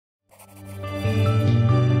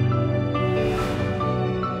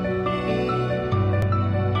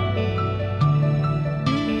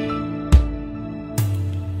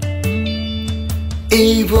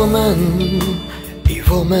Evil men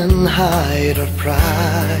hide our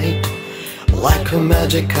pride. Like a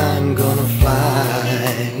magic I'm gonna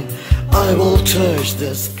fly. I will touch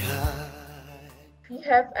the sky. We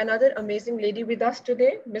have another amazing lady with us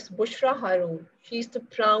today, Miss Bushra Haroon. She's the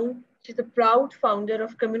proud founder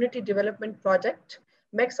of Community Development Project,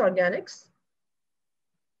 Mex Organics.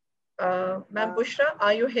 Ma'am Uh, Bushra,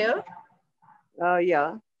 are you here?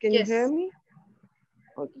 yeah. Can you hear Yes. me?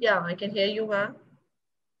 Okay. Yeah, I can hear you, ma'am.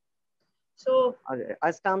 So,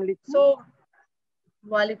 Assalamu alaikum. so,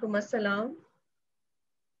 Walaikum Assalam.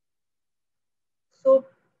 So,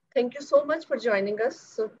 thank you so much for joining us.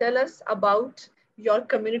 So, tell us about your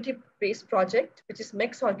community-based project, which is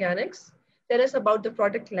Mex Organics. Tell us about the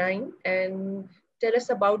product line and tell us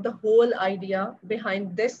about the whole idea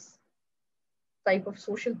behind this type of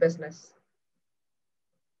social business.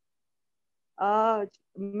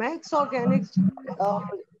 Max Organics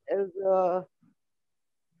is,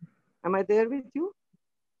 am I there with you?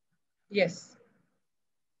 Yes.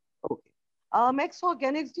 Okay. Max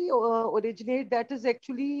Organics originate, that is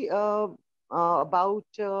actually about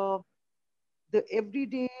the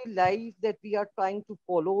everyday life that we are trying to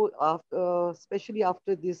follow, especially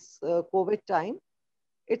after this COVID time.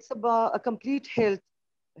 It's about a complete health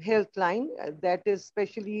line that is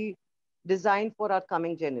specially designed for our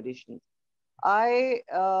coming generations.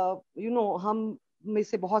 हम में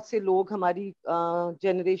से बहुत से लोग हमारी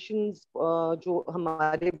generations जो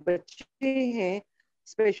हमारे बच्चे हैं,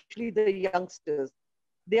 especially the youngsters,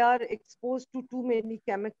 they are exposed to too many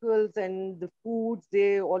chemicals and the foods.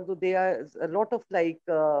 Although they are a lot of like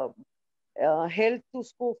health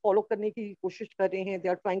उसको follow करने की कोशिश कर रहे हैं. They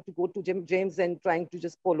are trying to go to gyms and trying to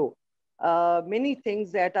just follow many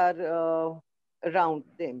things that are around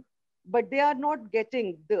them, but they are not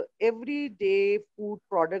getting the everyday food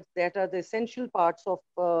products that are the essential parts of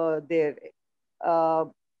their uh,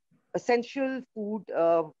 essential food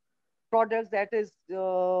products that is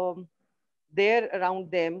there around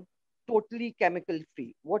them, totally chemical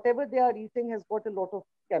free. Whatever they are eating has got a lot of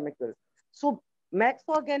chemicals. So Max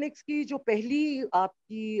Organics की जो पहली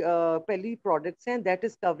products हैं, that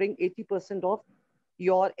is covering 80% of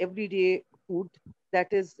your everyday food.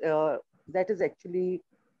 That is actually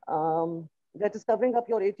that is covering up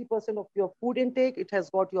your 80% of your food intake. It has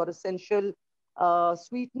got your essential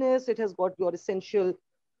sweetness. It has got your essential.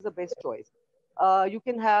 The best choice. You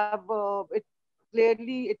can have it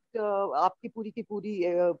clearly. It आपकी पूरी की पूरी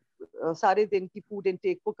सारे दिन की food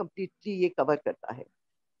intake को completely ये cover करता है.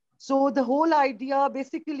 So the whole idea,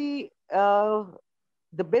 basically,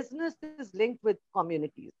 the business is linked with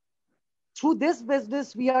communities. Through this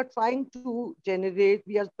business, we are trying to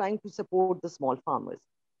support the small farmers.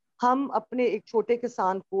 हम अपने एक छोटे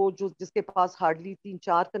किसान को जिसके पास हार्डली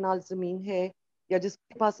 3-4 कनाल जमीन है या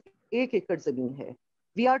जिसके पास 1 एकड़ जमीन है,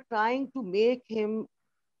 we are trying to make him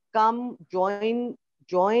come join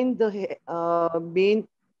the main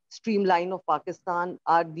streamline of Pakistan,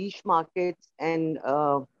 our niche markets and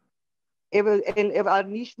our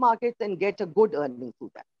niche markets and get a good earning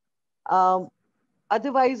through that.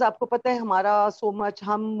 Otherwise, आपको पता है हमारा so much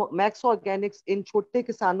हम Max Organics इन छोटे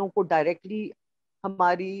किसानों को directly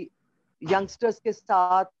हमारी youngsters के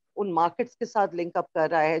साथ उन markets के साथ link up कर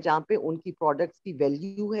रहा है जहाँ पे उनकी products की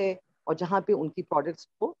value है और जहाँ पे उनकी products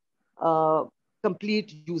को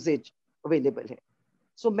complete usage available है.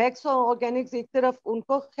 So Max Organics एक तरफ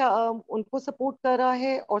उनको support कर रहा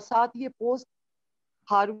है और साथ ये post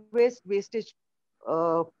harvest wastage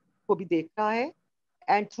को भी देख रहा है.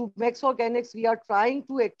 And through Max Organics, we are trying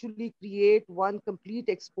to actually create one complete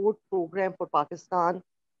export program for Pakistan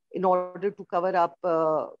in order to cover up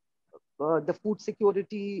the food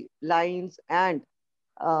security lines, and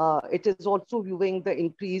it is also viewing the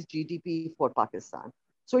increased GDP for Pakistan.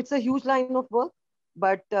 So it's a huge line of work,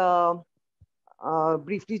 but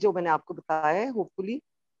briefly जो मैंने आपको बताया है, hopefully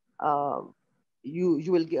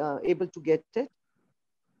you will able to get it.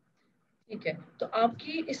 ठीक है, तो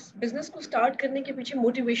आपकी इस बिजनेस को स्टार्ट करने के पीछे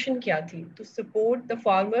मोटिवेशन क्या थी? To support the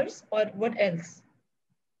farmers or what else?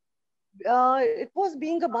 It was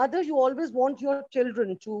being a mother, you always want your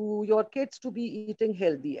kids to be eating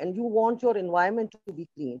healthy, and you want your environment to be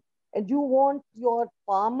clean, and you want your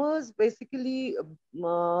farmers basically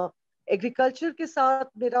agriculture के साथ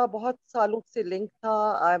मेरा बहुत सालों से link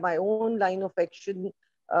था. My own line of action,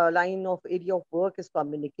 line of area of work is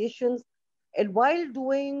communications, and while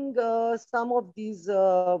doing some of these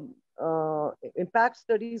impact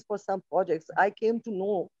studies for some projects, I came to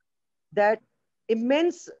know that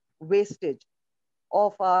immense wastage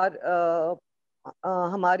of our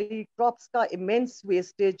हमारी crops का immense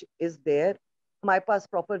wastage is there. हमारे पास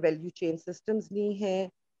proper value chain systems नहीं है.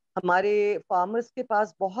 हमारे farmers के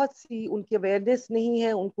पास बहुत सी उनकी awareness नहीं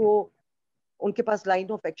है, उनके पास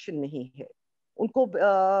लाइन ऑफ एक्शन नहीं है, उनको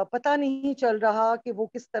पता नहीं चल रहा कि वो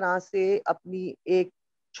किस तरह से अपनी एक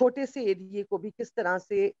छोटे से एरिया को भी किस तरह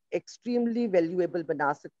से एक्सट्रीमली वैल्यूएबल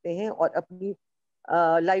बना सकते हैं और अपनी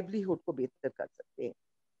लाइवलीहुड को बेहतर कर सकते हैं।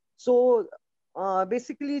 सो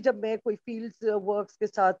बेसिकली जब मैं कोई फील्ड वर्क्स के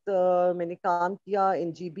साथ मैंने काम किया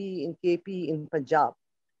इन GB, in KP, in Punjab,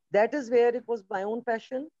 that is where it was my own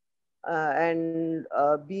passion, and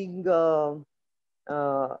being a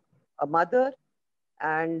mother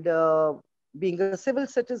and being a civil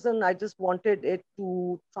citizen, I just wanted it to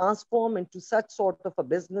transform into such sort of a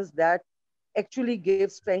business that actually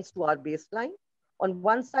gives strength to our baseline. On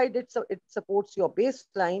one side, it supports your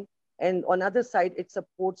baseline, and on other side, it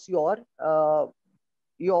supports your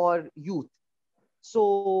youth. So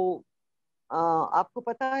आपको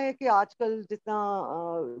पता है कि आजकल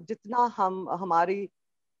जितना हम हमारी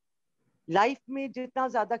life में जितना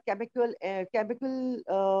ज्यादा केमिकल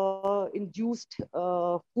इंड्यूस्ड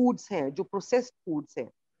फूड्स हैं, जो प्रोसेस्ड फूड्स हैं,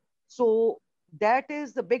 so that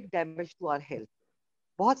is the big damage to our health.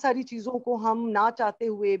 बहुत सारी चीजों को हम ना चाहते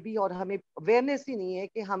हुए भी, और हमें अवेयरनेस ही नहीं है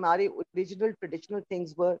कि हमारे original traditional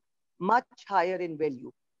things were much higher in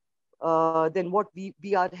value then what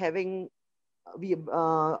we are having,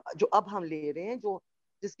 जो अब हम ले रहे हैं, जो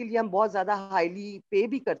जिसके लिए हम बहुत ज्यादा हाईली पे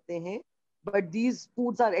भी करते हैं, but these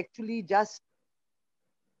foods are actually just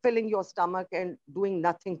filling your stomach and doing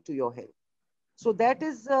nothing to your health. So that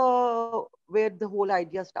is where the whole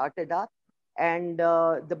idea started up, and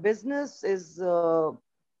the business is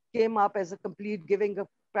came up as a complete giving a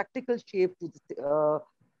practical shape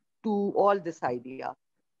to all this idea.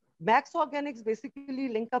 Max Organics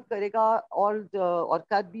basically link up करेगा और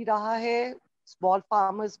कर भी रहा है small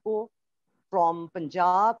farmers को from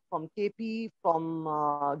Punjab, from KP, from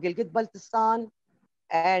Gilgit-Baltistan,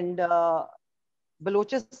 and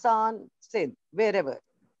Balochistan, Sindh, wherever.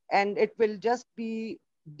 And it will just be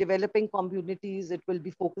developing communities. It will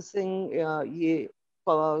be focusing to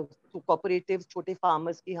cooperatives, छोटे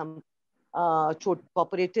farmers की हम छोटे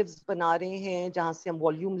cooperatives बना रहे हैं, जहाँ से हम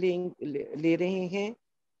volume ले रहे हैं,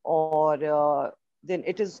 और then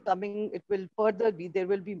it is coming. It will further be. There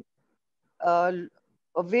will be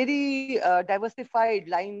a very diversified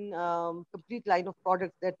line, complete line of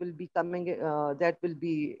products that will be coming, that will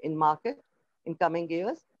be in market in coming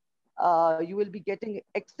years. You will be getting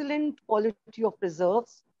excellent quality of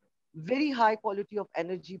preserves, very high quality of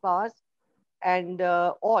energy bars, and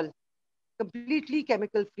all completely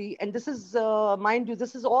chemical free. And this is, mind you,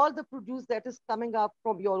 this is all the produce that is coming up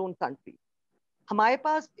from your own country. हमारे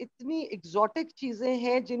पास इतनी exotic चीजें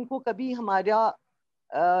हैं जिनको कभी हमारा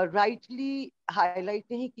rightly highlight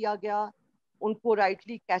नहीं किया गया, उनको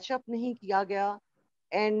राइटली कैचअप नहीं किया गया,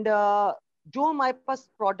 एंड जो हमारे पास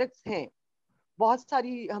प्रोडक्ट्स हैं, बहुत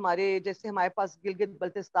सारी हमारे, जैसे हमारे पास गिलगित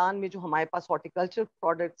बल्तिस्तान में जो हमारे पास हॉर्टिकल्चर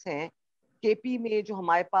प्रोडक्ट्स हैं, केपी में जो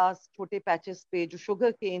हमारे पास छोटे पैचेस पे जो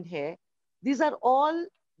शुगर केन है, these are all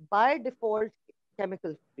by default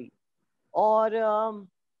chemical free. और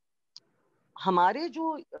हमारे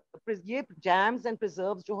जो ये जैम्स एंड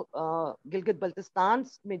प्रिजर्व्स जो गिलगित बल्तिस्तान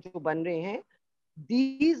में जो बन रहे हैं,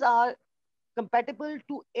 these are compatible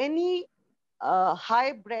to any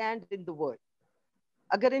high brand in the world.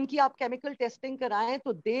 अगर इनकी आप केमिकल टेस्टिंग कराएं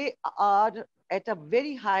तो they are at a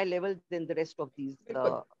very high level than the rest of these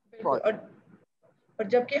products. और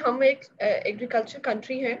जबकि हम एक एग्रीकल्चर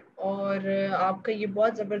कंट्री है, और आपका ये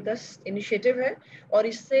बहुत ज़बरदस्त इनिशिएटिव है, और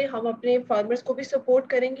इससे हम अपने फार्मर्स को भी सपोर्ट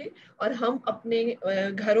करेंगे, और हम अपने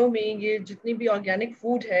घरों में ये जितनी भी ऑर्गेनिक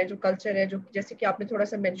फूड है, जो कल्चर है, जो जैसे कि आपने थोड़ा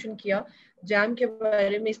सा मेंशन किया जैम के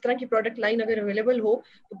बारे में, इस तरह की प्रोडक्ट लाइन अगर अवेलेबल हो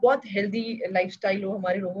तो बहुत हेल्दी लाइफस्टाइल हो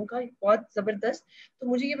हमारे लोगों का, बहुत ज़बरदस्त। तो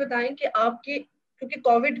मुझे ये बताएं कि आपके, क्योंकि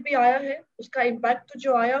कोविड भी आया है, उसका इम्पैक्ट तो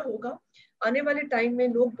जो आया होगा, आने वाले टाइम में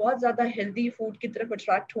लोग बहुत ज्यादा हेल्दी फूड की तरफ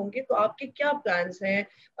अट्रैक्ट होंगे, तो आपके क्या प्लान्स हैं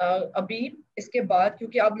अभी इसके बाद,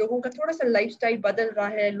 क्योंकि आप लोगों का थोड़ा सा लाइफस्टाइल बदल रहा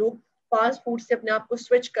है, लोग फास्ट फूड से अपने आप को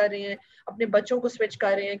स्विच कर रहे हैं, अपने बच्चों को स्विच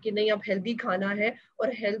कर रहे हैं कि नहीं अब हेल्दी खाना है,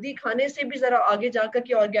 और हेल्दी खाने से भी जरा आगे जाकर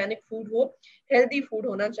कि ऑर्गेनिक फूड हो, हेल्दी फूड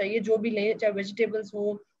होना चाहिए, जो भी लें, चाहे वेजिटेबल्स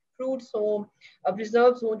हो, फ्रूट्स हो,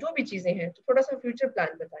 प्रिजर्व्स हो, जो भी चीजें हैं। तो थोड़ा सा फ्यूचर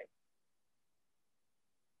प्लान बताएं।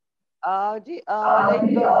 जी,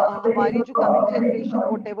 like हमारी जो coming generation,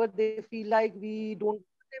 whatever they feel like, we don't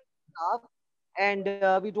want them to have, and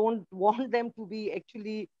we don't want them to be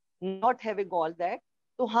actually not having all that.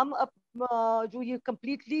 तो हम अब जो ये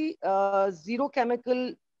completely zero chemical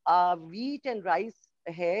wheat and rice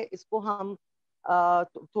है, इसको हम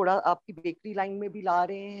थोड़ा आपकी बेकरी लाइन में भी ला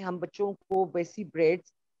रहे हैं। हम बच्चों को वैसी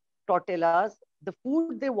breads, टोर्टेलास the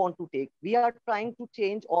food they want to take. We are trying to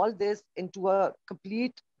change all this into a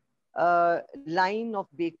complete line of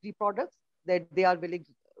bakery products that they are willing,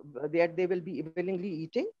 that they will be willingly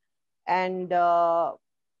eating. And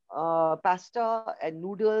pasta and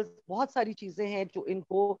noodles, बहुत सारी चीजें हैं जो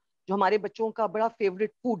इनको, जो हमारे बच्चों का बड़ा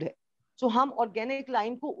फेवरेट फूड है. सो हम ऑर्गेनिक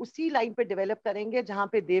लाइन को उसी लाइन पे डेवलप करेंगे जहां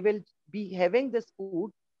पे they will be having this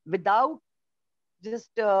food without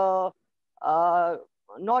just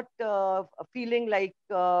not feeling like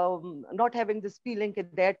not having this feeling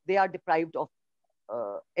that they are deprived of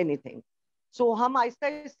anything. So हम आहिस्ता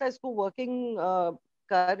आहिस्ता इसको working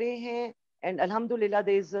कर रहे हैं, and alhamdulillah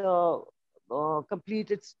there is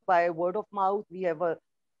complete, it's by word of mouth. We have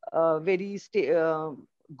a very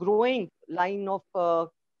growing line of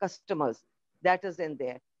customers that is in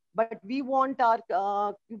there. But we want our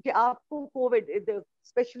क्योंकि आपको COVID,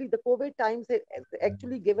 especially the COVID times, has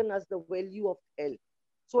actually given us the value of health.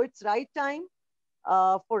 So it's right time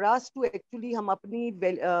for us to actually हम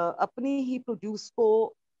अपनी ही produce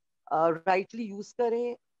को rightly use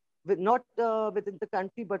करें, not within the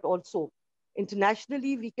country but also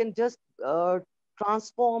internationally. We can just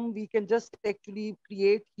transform, we can just actually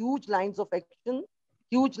create huge lines of action,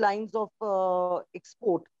 huge lines of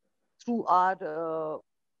export through our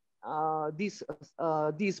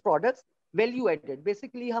these products, value added.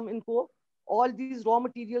 Basically हम इनको all these raw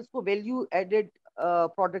materials को value added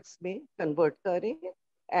products में convert करें,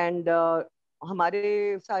 and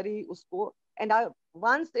हमारे सारी उसको, and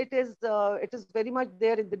once it is very much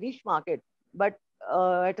there in the niche market, but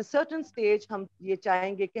at a certain stage हम ये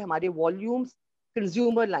चाहेंगे कि हमारे volumes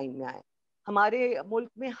consumer line में आए. हमारे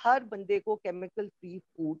मुल्क में हर बंदे को chemical free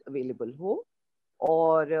food available हो,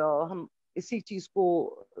 और हम इसी चीज को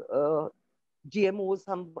GMOs,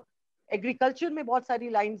 हम एग्रीकल्चर में बहुत सारी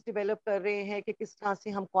लाइंस डेवलप कर रहे हैं कि किस तरह से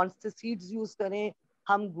हम कौन से सीड्स यूज करें,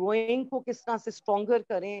 हम ग्रोइंग को किस तरह से स्ट्रॉन्गर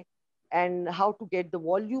करें, and how to get the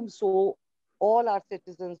volume so all our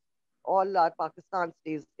citizens, all our Pakistan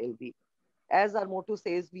stays healthy. As our motto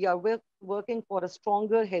says, we are working for a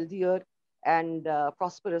stronger, healthier and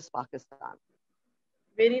prosperous Pakistan.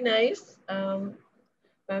 Very nice.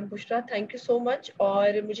 Ma'am Bushra, thank you so much.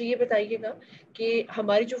 और मुझे ये बताइएगा कि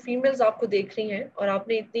हमारी जो females आपको देख रही हैं, और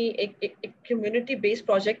आपने इतनी एक कम्युनिटी बेस्ड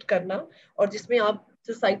प्रोजेक्ट करना, और जिसमें आप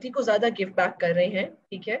सोसाइटी को ज़्यादा गिव बैक कर रहे हैं,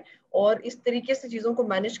 ठीक है, और इस तरीके से चीज़ों को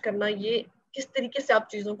मैनेज करना, ये किस तरीके से आप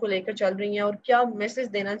चीज़ों को लेकर चल रही हैं, और क्या मैसेज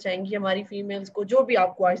देना चाहेंगी हमारी फीमेल्स को जो भी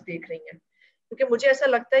आपको आज देख रही हैं? क्योंकि मुझे ऐसा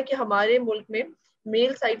लगता है कि हमारे मुल्क में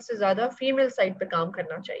मेल साइड से ज़्यादा फीमेल साइड पे काम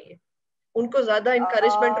करना चाहिए, उनको ज़्यादा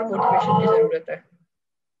इंकरेजमेंट और मोटिवेशन की ज़रूरत है.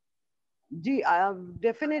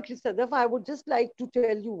 Definitely, Sadaf. I would just like to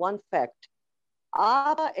tell you one fact.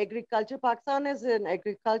 Our agriculture, Pakistan is an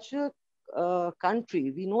agriculture country.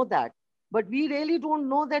 We know that. But we really don't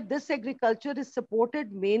know that this agriculture is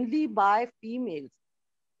supported mainly by females.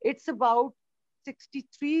 It's about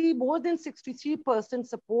 63, more than 63%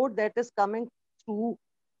 support that is coming through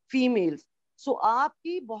females. So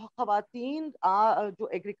आपकी ख़वातीन जो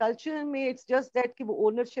agriculture में, it's just that कि वो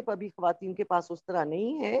ownership अभी ख़वातीन के पास उस तरह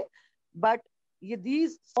नहीं है. But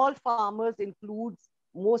these small farmers includes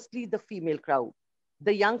mostly the female crowd,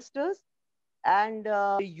 the youngsters and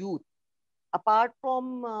the youth. Apart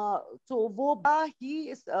from, so वो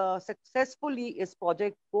ही is successfully इस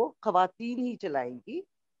project को ख़वातीन ही चलाएंगी,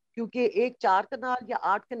 क्योंकि एक 4 कनाल या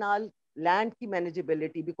 8 कनाल land की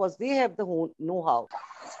manageability, because they have the know-how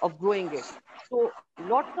of growing it. So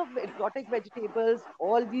lots of exotic vegetables,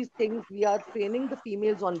 all these things, we are training the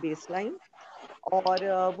females on baseline.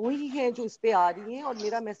 और वही हैं जो इस पे आ रही हैं. और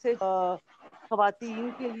मेरा मैसेज ख़वातीन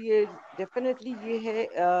के लिए डेफिनेटली ये है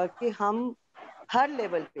कि हम हर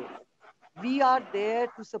लेवल पे we are there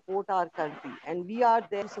to support our country and we are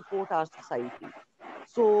there to support our society.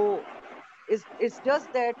 So it's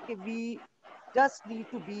just that we just need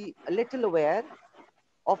to be a little aware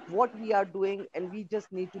of what we are doing, and we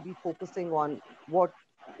just need to be focusing on what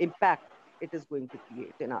impact it is going to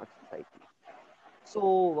create in our society. So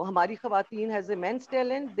hamari Khawateen has immense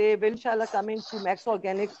talent. They will, inshallah, coming to Max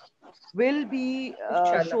Organics, will be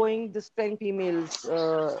showing the strength females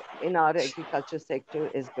in our agriculture sector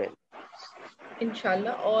as well.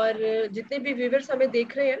 इंशाल्लाह. और जितने भी viewers हमें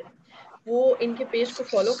देख रहे हैं वो इनके पेज को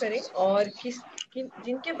फॉलो करें, और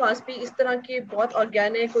जिनके पास भी इस तरह के बहुत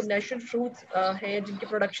ऑर्गेनिक और नेचुरल फ्रूट्स हैं, जिनकी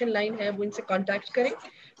प्रोडक्शन लाइन है, वो इनसे कांटेक्ट करें।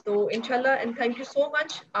 तो इंशाल्लाह, and thank you so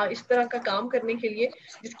much इस तरह का काम करने के लिए,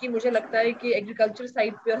 जिसकी मुझे लगता है कि एग्रीकल्चर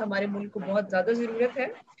साइड पे हमारे मुल्क को बहुत ज़्यादा ज़रूरत है।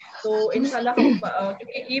 तो इंशाल्लाह हम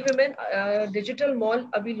क्योंकि ई वुमेन डिजिटल मॉल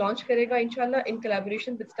अभी लॉन्च करेगा इंशाल्लाह in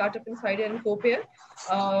collaboration with startup insider and कोपेयर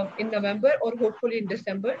इन नवंबर और होपफुली इन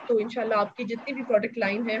दिसंबर। तो इंशाल्लाह आपकी जितनी भी प्रोडक्ट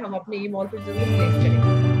लाइन है हम अपने ई मॉल पे जरूर प्लेस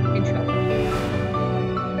करेंगे इंशाल्लाह।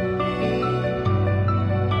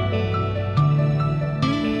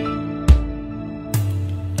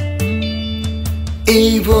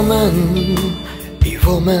 Evil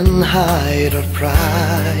men hide our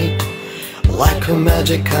pride. Like a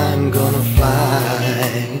magic I'm gonna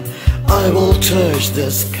fly. I will touch the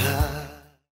sky.